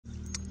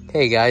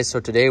Hey guys, so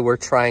today we're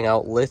trying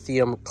out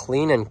Lithium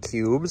Cleanin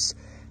cubes.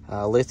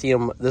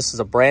 Lithium, this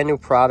is a brand new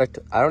product.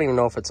 I don't even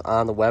know if it's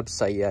on the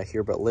website yet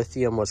here, but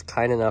Lithium was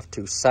kind enough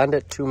to send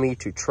it to me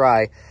to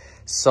try.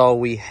 So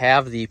we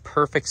have the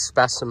perfect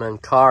specimen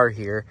car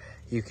here.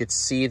 You could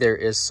see there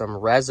is some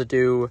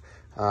residue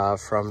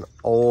from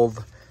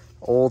old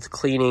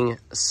cleaning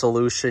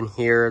solution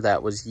here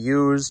that was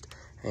used.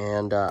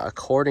 And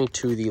according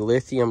to the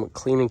Lithium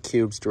Cleanin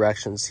cubes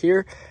directions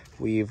here,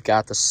 we've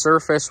got the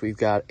surface, we've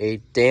got a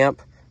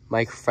damp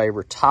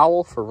microfiber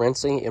towel for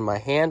rinsing in my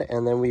hand,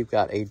 and then we've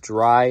got a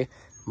dry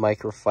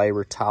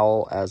microfiber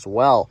towel as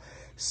well.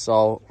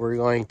 So we're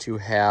going to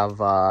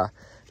have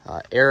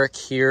Eric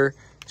here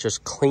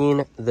just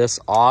clean this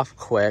off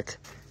quick,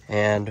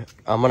 and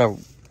I'm gonna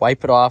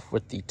wipe it off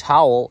with the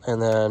towel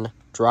and then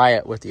dry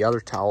it with the other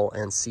towel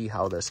and see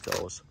how this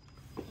goes.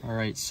 All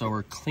right, so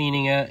we're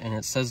cleaning it, and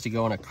it says to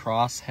go in a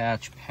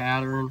crosshatch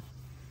pattern,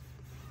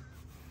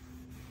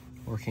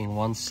 working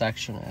one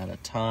section at a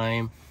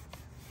time.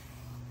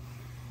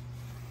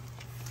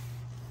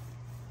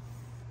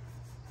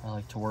 I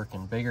like to work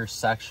in bigger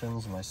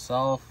sections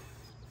myself.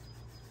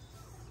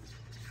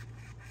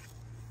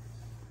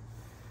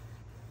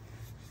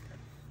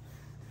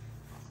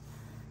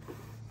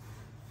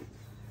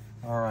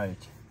 All right.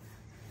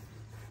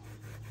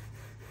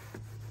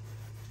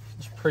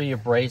 It's pretty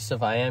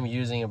abrasive. I am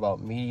using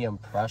about medium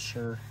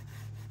pressure.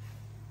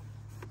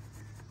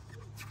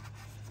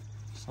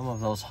 Some of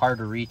those hard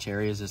to reach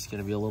areas, it's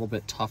going to be a little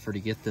bit tougher to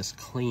get this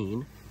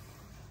clean.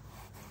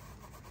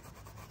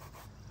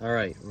 All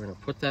right, we're going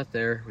to put that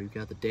there. We've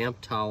got the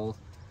damp towel.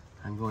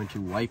 I'm going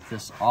to wipe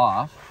this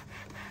off.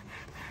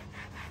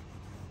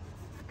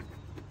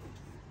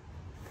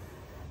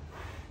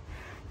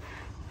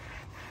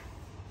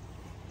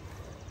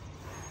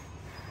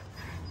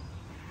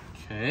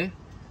 Okay.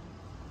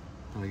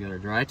 Now we got our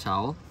dry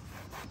towel.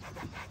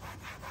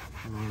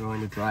 And we're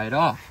going to dry it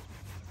off.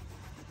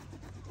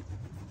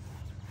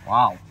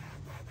 Wow.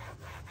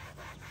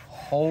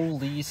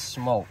 Holy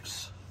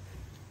smokes.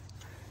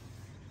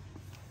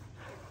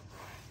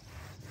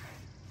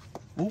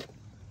 Ooh.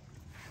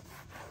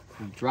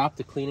 We dropped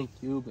the cleaning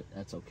cube, but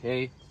that's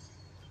okay.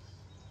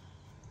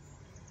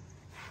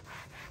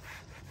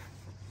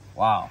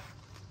 Wow.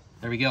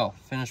 There we go.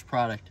 Finished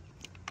product.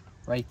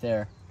 Right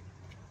there.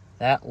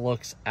 That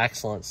looks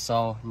excellent.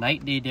 So, night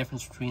and day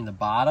difference between the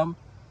bottom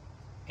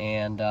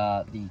and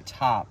the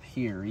top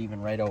here,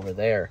 even right over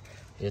there.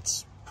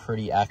 It's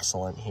pretty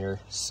excellent here.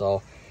 So,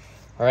 all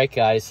right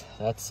guys,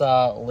 that's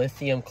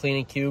Lithium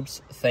Cleanin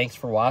cubes. Thanks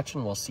for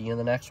watching. We'll see you in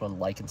the next one.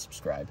 Like and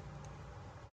subscribe.